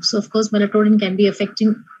sleep. So of course, melatonin can be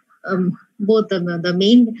affecting both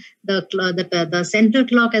the central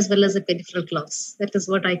clock as well as the peripheral clocks. That is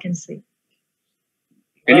what I can say.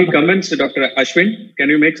 Any comments, Dr. Ashwin? Can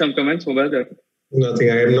you make some comments over there?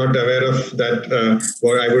 Nothing. I am not aware of that.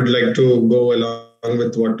 What I would like to go along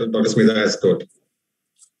with what Dr. Smitha has taught.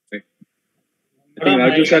 Okay. I think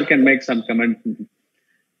Raju sir can make some comment.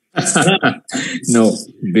 No,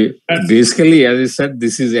 basically, as I said,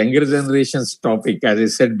 this is younger generation's topic. As I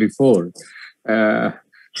said before,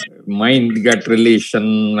 mind-gut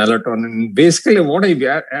relation, melatonin. Basically, what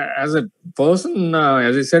as a person,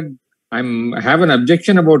 as I said, have an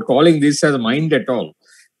objection about calling this as mind at all.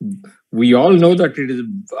 We all know that it is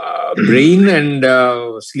brain, and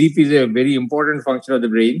sleep is a very important function of the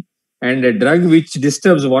brain. And a drug which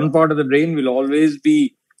disturbs one part of the brain will always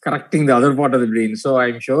be correcting the other part of the brain. So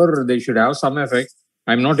I'm sure they should have some effect.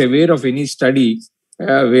 I'm not aware of any study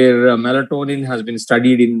where melatonin has been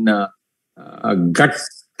studied in gut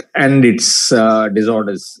and its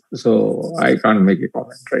disorders. So I can't make a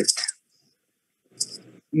comment, right?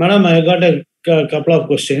 Madam, I got a couple of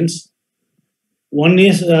questions. One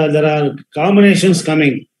is there are combinations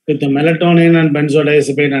coming with the melatonin and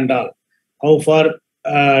benzodiazepine and all. How far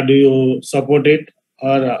do you support it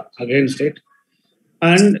or against it?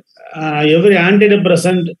 And every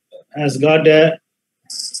antidepressant has got a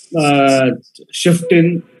shift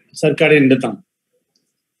in circadian rhythm.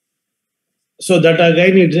 So that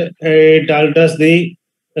again it alters the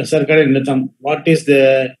circadian rhythm. What is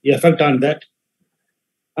the effect on that?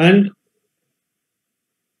 And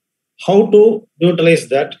how to neutralize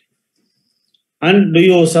that? And do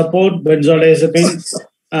you support benzodiazepine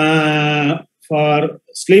for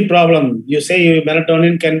sleep problem? You say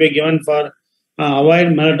melatonin can be given for avoid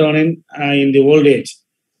melatonin in the old age.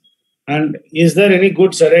 And is there any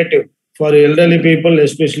good sedative for elderly people,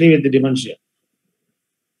 especially with the dementia?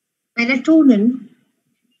 Melatonin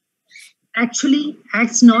actually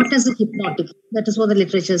acts not as a hypnotic. That is what the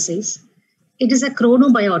literature says. It is a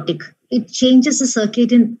chronobiotic. It changes the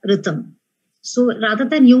circadian rhythm. So rather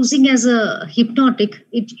than using as a hypnotic,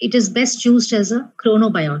 it is best used as a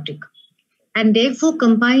chronobiotic. And therefore,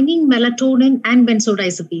 combining melatonin and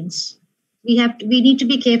benzodiazepines, we need to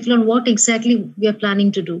be careful on what exactly we are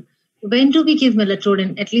planning to do. When do we give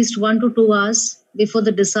melatonin? At least 1 to 2 hours before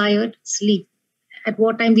the desired sleep. At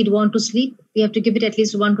what time we'd want to sleep, we have to give it at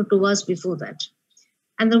least 1 to 2 hours before that.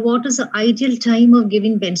 And then what is the ideal time of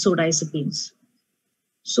giving benzodiazepines?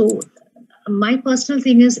 So my personal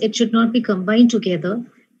thing is it should not be combined together.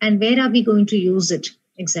 And where are we going to use it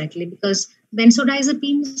exactly? Because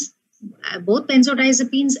benzodiazepines, both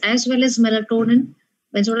benzodiazepines as well as melatonin,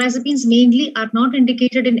 benzodiazepines mainly are not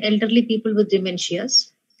indicated in elderly people with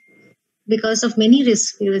dementias because of many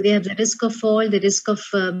risks. They have the risk of fall, the risk of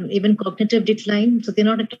even cognitive decline. So they're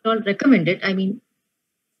not at all recommended. I mean,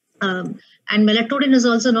 and melatonin is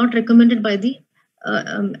also not recommended by the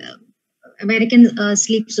American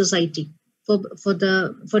Sleep Society for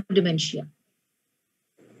dementia.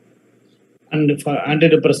 And for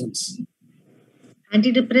antidepressants?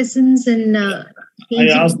 Antidepressants and... I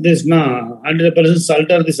asked this now. Antidepressants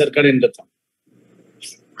alter the circadian rhythm.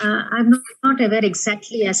 I'm not aware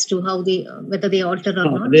exactly as to how whether they alter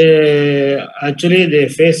or not. They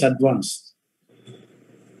phase advance.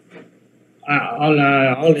 All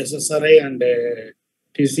SSRI and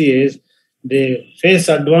TCAs, they phase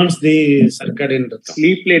advance the circadian rhythm.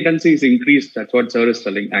 Sleep latency is increased. That's what sir is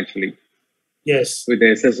telling actually. Yes. With the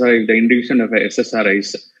SSRI, the induction of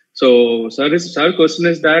SSRIs. So sir's question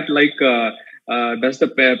is that does the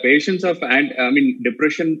patients of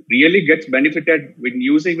depression really gets benefited when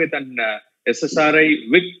using with an SSRI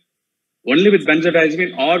only with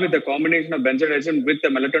benzodiazepine or with the combination of benzodiazepine with the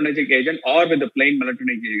melatonergic agent or with the plain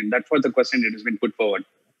melatonergic agent? That's what the question that has been put forward.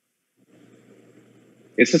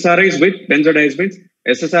 SSRIs with benzodiazepines,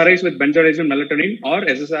 SSRIs with benzodiazepine melatonin, or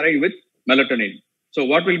SSRI with melatonin. So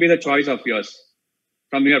what will be the choice of yours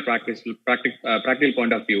from your practical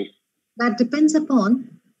point of view? That depends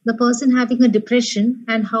upon the person having a depression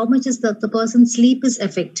and how much is the person's sleep is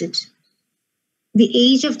affected. The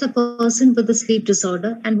age of the person with the sleep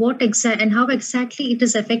disorder and how exactly it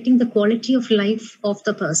is affecting the quality of life of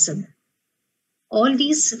the person. All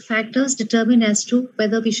these factors determine as to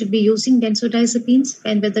whether we should be using benzodiazepines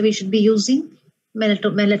and whether we should be using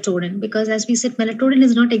melatonin. Because as we said, melatonin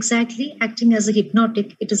is not exactly acting as a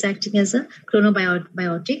hypnotic, it is acting as a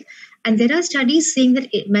chronobiotic. And there are studies saying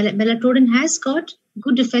that melatonin has got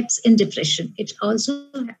good effects in depression. It also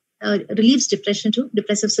relieves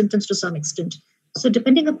depressive symptoms to some extent. So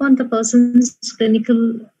depending upon the person's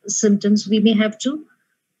clinical symptoms, we may have to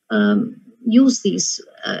use these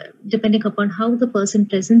depending upon how the person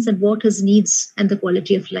presents and what his needs and the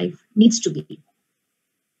quality of life needs to be.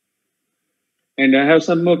 And I have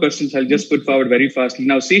some more questions I'll just put forward very fastly.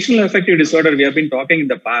 Now, seasonal affective disorder, we have been talking in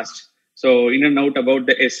the past. So in and out about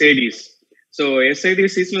the SADs. So SAD,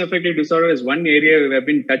 seasonal affective disorder, is one area we have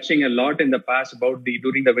been touching a lot in the past about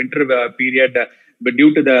during the winter period, but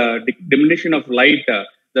due to the diminution of light,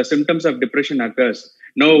 the symptoms of depression occurs.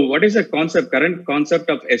 Now, what is the current concept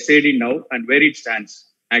of SAD now and where it stands?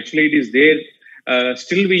 Actually, it is there.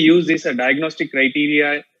 Still, we use this diagnostic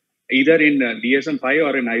criteria either in DSM-5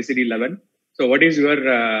 or in ICD-11. So what is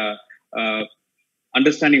your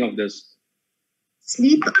understanding of this?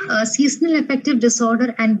 Seasonal affective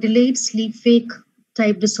disorder and delayed sleep wake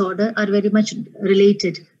type disorder are very much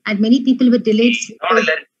related. And many people with delayed sleep wake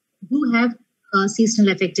do have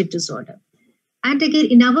seasonal affective disorder. And again,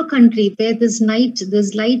 in our country, where this light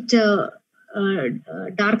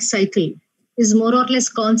dark cycle is more or less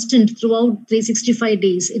constant throughout 365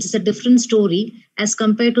 days, it is a different story as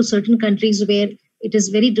compared to certain countries where it is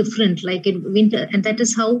very different, like in winter. And that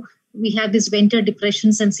is how we have these winter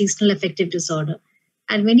depressions and seasonal affective disorder.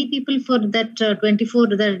 And many people for that 24,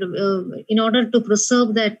 in order to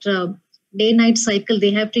preserve that day-night cycle,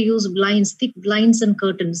 they have to use blinds, thick blinds and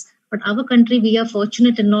curtains. But our country, we are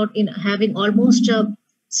fortunate in having almost a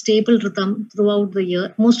stable rhythm throughout the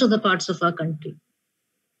year, most of the parts of our country.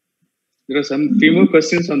 There are some few more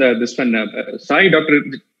questions on this one. Sorry, Doctor,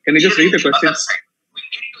 can you just read the questions?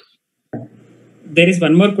 There is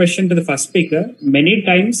one more question to the first speaker. Many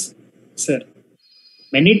times the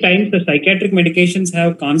psychiatric medications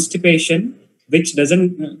have constipation, which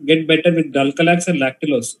doesn't get better with Dulcolax or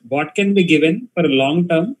Lactulose. What can be given for a long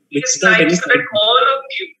term without any side effects? All of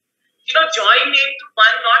you, join into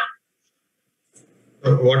one, not.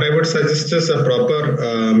 What I would suggest is a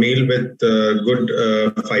proper meal with good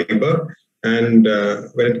fiber. And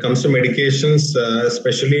when it comes to medications,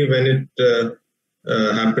 especially when it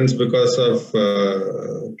happens because of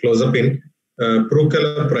clozapine,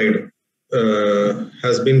 prucalopride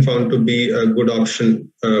has been found to be a good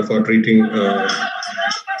option for treating.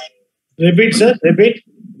 Repeat, sir. Repeat.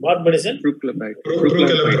 What medicine?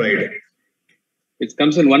 Prucalopride. It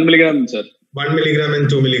comes in 1 milligram, sir. 1 milligram and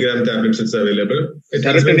 2 milligram tablets it's available. It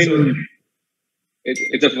has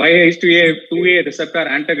it's a 5-HT2A receptor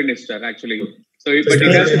antagonist, sir, actually. So, but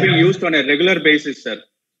it has to be used on a regular basis, sir.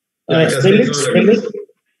 Spell it.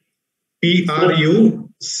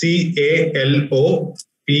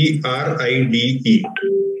 Prucalopride.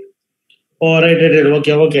 Oh, right.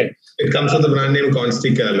 Okay. It comes with the brand name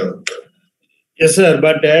Consticalo. Yes, sir,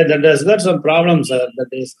 but that has got some problems, sir. That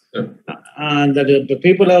is, and that the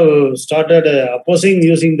people have started opposing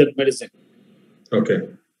using that medicine. Okay.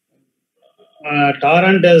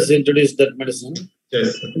 Torrent has introduced that medicine.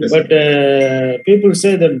 Yes. But people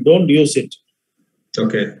say that don't use it.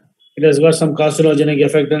 Okay. It has got some carcinogenic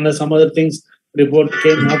effect and some other things. Report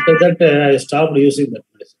came after that. I stopped using that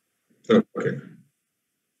medicine. Okay.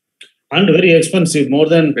 And very expensive,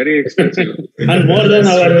 very expensive, and more than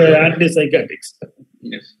our antipsychotics.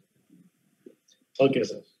 Yes. Okay,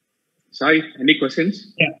 sir. Sorry, any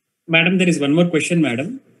questions? Yeah, madam, there is one more question,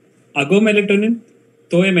 madam. Agomelatonin,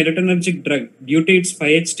 though a melatonergic drug, due to its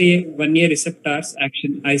 5-HT1A receptors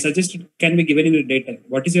action, I suggest it can be given in the daytime.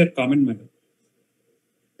 What is your comment, madam?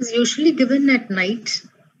 It's usually given at night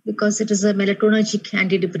because it is a melatonergic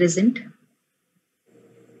antidepressant.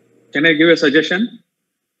 Can I give a suggestion?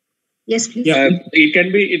 Yes, please. It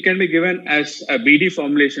can be given as a BD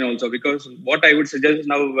formulation also, because what I would suggest is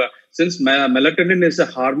now, since melatonin is a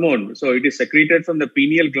hormone, so it is secreted from the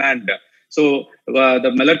pineal gland. So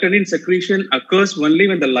the melatonin secretion occurs only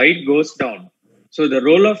when the light goes down. So the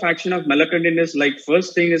role of action of melatonin is like,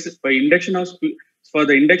 first thing is for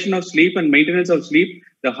the induction of sleep and maintenance of sleep,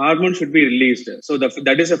 the hormone should be released. So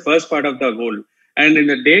that is the first part of the goal. And in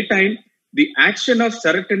the daytime, the action of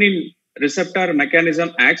serotonin receptor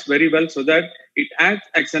mechanism acts very well, so that it acts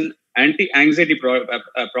as an anti-anxiety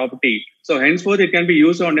property. So henceforth, it can be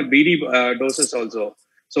used on a BD doses also.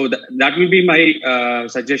 So that will be my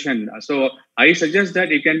suggestion. So I suggest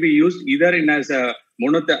that it can be used either in as a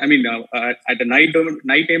at a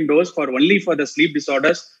nighttime dose only for the sleep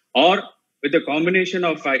disorders, or with a combination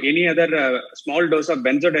of any other small dose of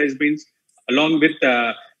benzodiazepines along with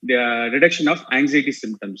the reduction of anxiety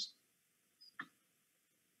symptoms.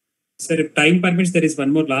 Sir, if time permits, there is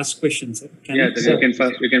one more last question, sir. You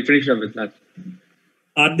can finish up with that.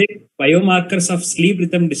 Are there biomarkers of sleep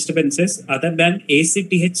rhythm disturbances other than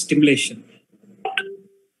ACTH stimulation?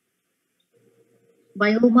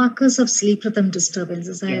 Biomarkers of sleep rhythm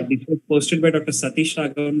disturbances. This was posted by Dr. Satish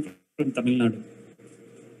Raghavan from Tamil Nadu.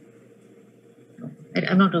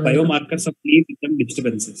 I'm not aware. Biomarkers of sleep rhythm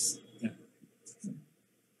disturbances. Yeah.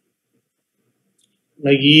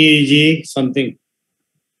 Like EEG, something.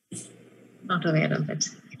 Not aware of it.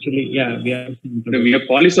 Actually, yeah, we have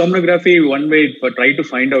polysomnography. One way for try to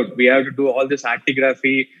find out. We have to do all this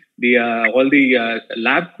actigraphy, all the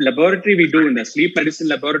laboratory we do in the sleep medicine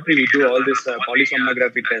laboratory. We do all this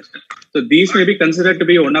polysomnography test. So these may be considered to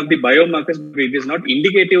be one of the biomarkers, but it is not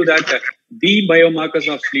indicative that the biomarkers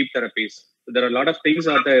of sleep therapies. So there are a lot of things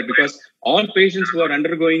out there, because all patients who are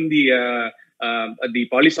undergoing the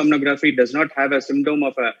polysomnography does not have a symptom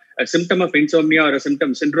of insomnia or a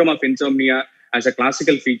syndrome of insomnia as a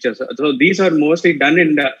classical feature. So these are mostly done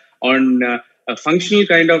on a functional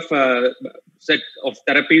kind of set of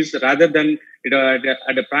therapies, rather than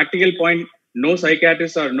at a practical point. No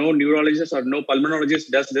psychiatrist or no neurologist or no pulmonologist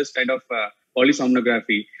does this kind of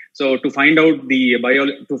polysomnography. So to find out the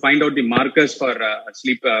markers for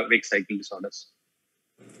sleep wake cycle disorders.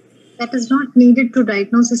 That is not needed to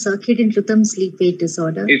diagnose a circadian rhythm sleep wake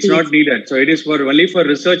disorder. It's not needed. So it is only for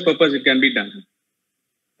research purpose it can be done.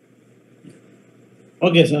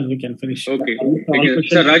 Okay, sir, we can finish. Okay.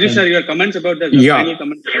 Sir, Rajesh sir, your comments about the final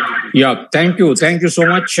comments. Yeah, thank you so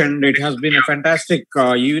much, and it has been a fantastic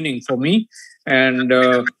evening for me. And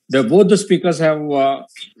both the speakers have,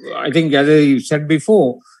 I think, as I said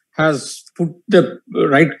before, has put the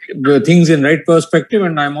things in right perspective,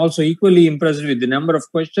 and I'm also equally impressed with the number of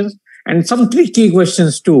questions and some tricky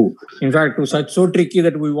questions too. In fact, so tricky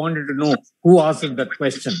that we wanted to know who asked that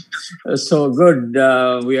question. So good,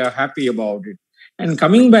 we are happy about it. And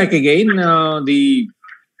coming back again, coming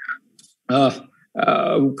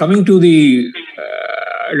to the,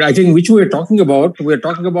 I think which we're talking about the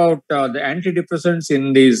antidepressants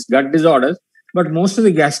in these gut disorders, but most of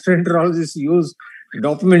the gastroenterologists use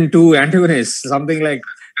dopamine 2 antagonists. Something like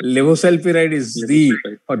levosulpiride is the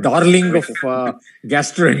darling of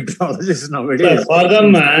gastroenterologists nowadays. For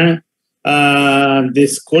them,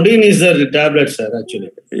 this codeine is the tablet, sir,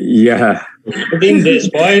 actually. Yeah. Codeine, they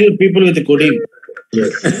spoil people with codeine.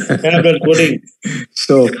 Yes. Tablet codeine.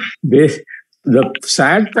 So the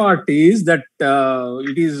sad part is that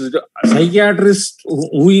it is psychiatrists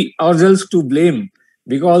we ourselves to blame,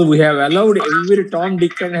 because we have allowed every Tom,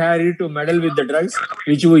 Dick and Harry to meddle with the drugs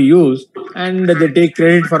which we use, and they take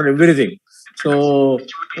credit for everything. So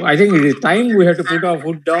I think it is time we have to put our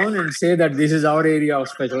foot down and say that this is our area of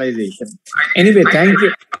specialization. Anyway, thank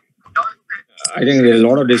you. I think there's a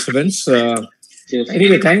lot of disturbance.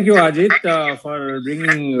 Anyway, thank you, Ajit, for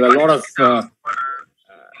bringing a lot of...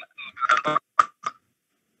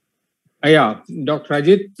 Dr.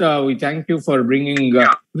 Ajit, we thank you for bringing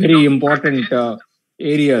very important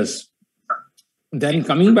areas. Then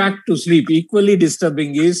coming back to sleep, equally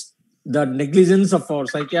disturbing is the negligence of our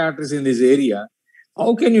psychiatrists in this area.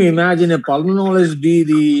 How can you imagine a pulmonologist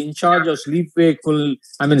be in charge of sleep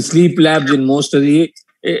labs in most of the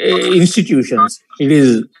institutions? It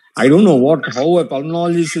is, I don't know how a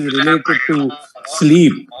pulmonologist is related to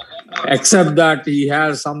sleep, except that he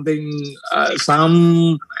has some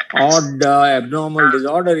odd abnormal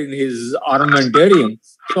disorder in his armamentarium.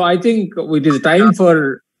 So I think it is time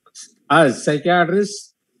for us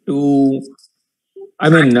psychiatrists to,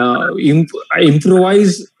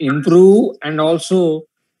 improvise, improve, and also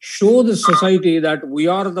show the society that we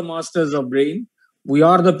are the masters of brain. We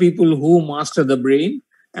are the people who master the brain,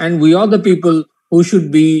 and we are the people who should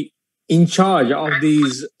be in charge of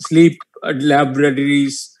these sleep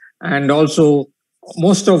laboratories, and also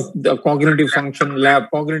most of the cognitive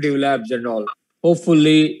labs and all.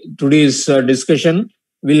 Hopefully, today's discussion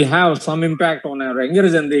will have some impact on our younger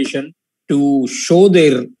generation to show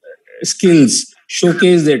their skills,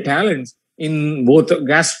 showcase their talents in both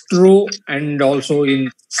gastro and also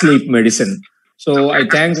in sleep medicine. So I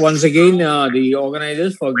thank once again the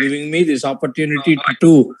organizers for giving me this opportunity to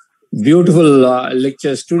do beautiful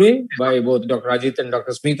lectures today by both Dr. Ajit and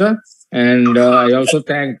Dr. Smitha. And I also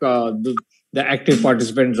thank the active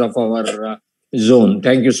participants of our zone.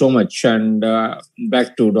 Thank you so much. And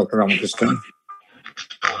back to Dr. Ramakrishnan.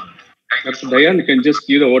 Dr. Dayan, you can just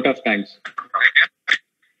give the vote of thanks.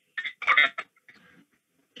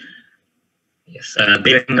 Yes,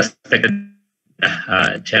 dear respected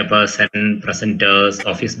chairperson, presenters,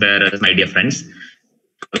 office bearers, my dear friends.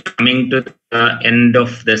 Coming to the end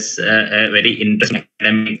of this very interesting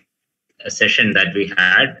academic session that we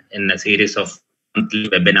had in a series of monthly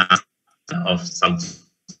webinars of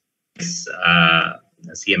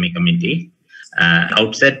CME committee.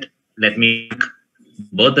 Outset, let me thank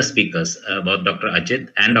both the speakers, both Dr. Ajit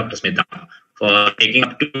and Dr. Smitha, for taking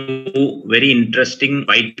up two very interesting,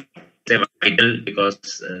 vital,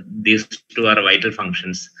 because these two are vital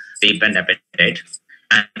functions, sleep and appetite.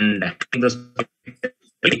 And I think those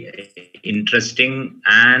very interesting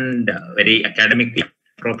and very academically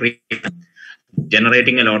appropriate,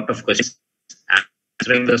 generating a lot of questions,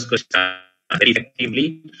 answering those questions very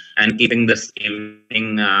effectively, and keeping this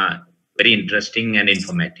evening very interesting and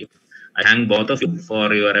informative. I thank both of you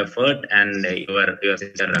for your effort and your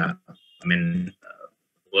sincere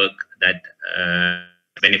work that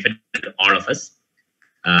benefited all of us.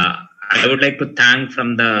 I would like to thank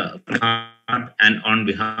from the heart and on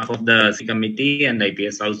behalf of the C committee and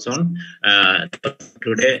IPS South Zone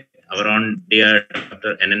today our own dear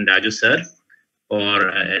Dr. N. Raju sir,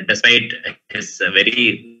 for despite his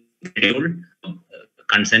very schedule,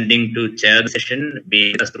 consenting to chair the session,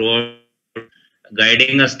 be us throughout,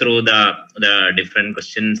 guiding us through the different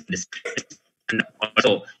questions, and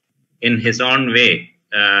also in his own way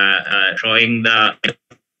showing the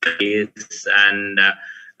and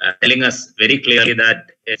telling us very clearly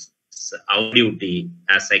that it's our duty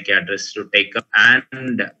as psychiatrists to take up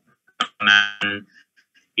and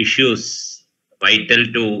issues vital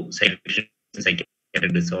to psychiatry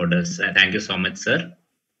psychiatric disorders. Thank you so much, sir.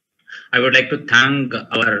 I would like to thank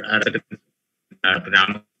our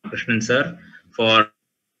Ramakrishnan sir for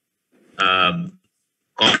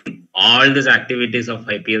calling all these activities of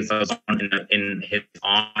IPS in his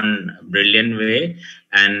own brilliant way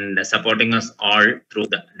and supporting us all through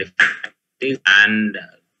the different activities. And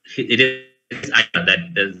it is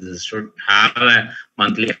that this should have a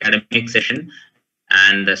monthly academic session,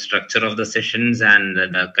 and the structure of the sessions and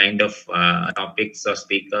the kind of topics or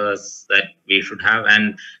speakers that we should have.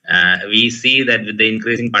 And we see that with the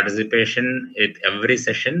increasing participation at every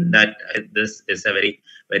session, that this is a very,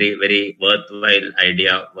 very, very worthwhile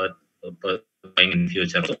idea worth pursuing in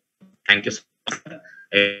future. So, thank you so much.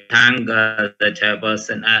 I thank the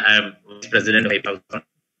chairperson, Vice President of IPAL,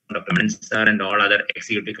 Dr. Ramadas sir, and all other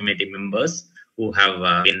executive committee members who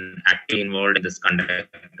have been actively involved in this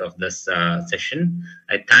conduct of this session.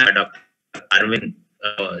 I thank Dr. Arvind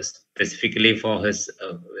specifically for his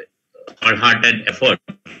wholehearted effort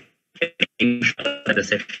making sure that the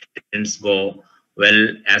sessions go well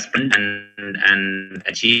as planned and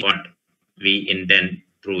achieve what we intend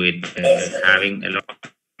through it, having a lot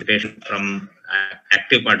of participation from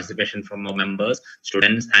active participation from our members,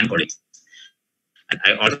 students, and colleagues. And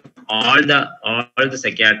I also all the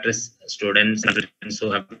psychiatrists, students, and students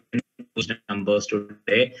who have used numbers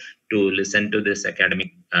today to listen to this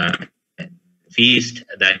academic feast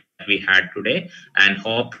that we had today, and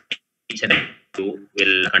hope each and every you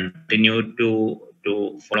will continue to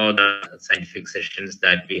follow the scientific sessions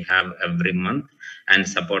that we have every month and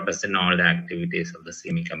support us in all the activities of the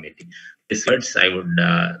CME committee. These words, I would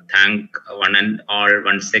thank one and all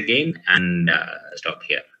once again and stop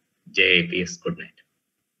here. JAPS, good night.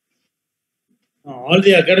 All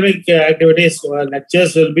the academic activities or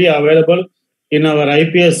lectures will be available in our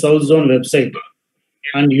IPS South Zone website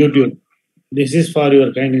and YouTube. This is for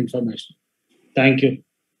your kind information. Thank you.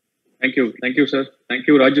 Thank you. Thank you, sir. Thank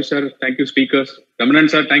you, Raju, sir. Thank you, speakers. Ramadan,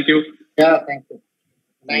 sir, thank you. Yeah, thank you.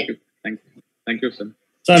 Thank you. Thank you, sir.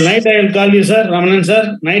 So, night I will call you, sir. Ramadan,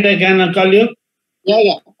 sir. Night I can call you?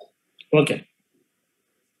 Yeah. Okay.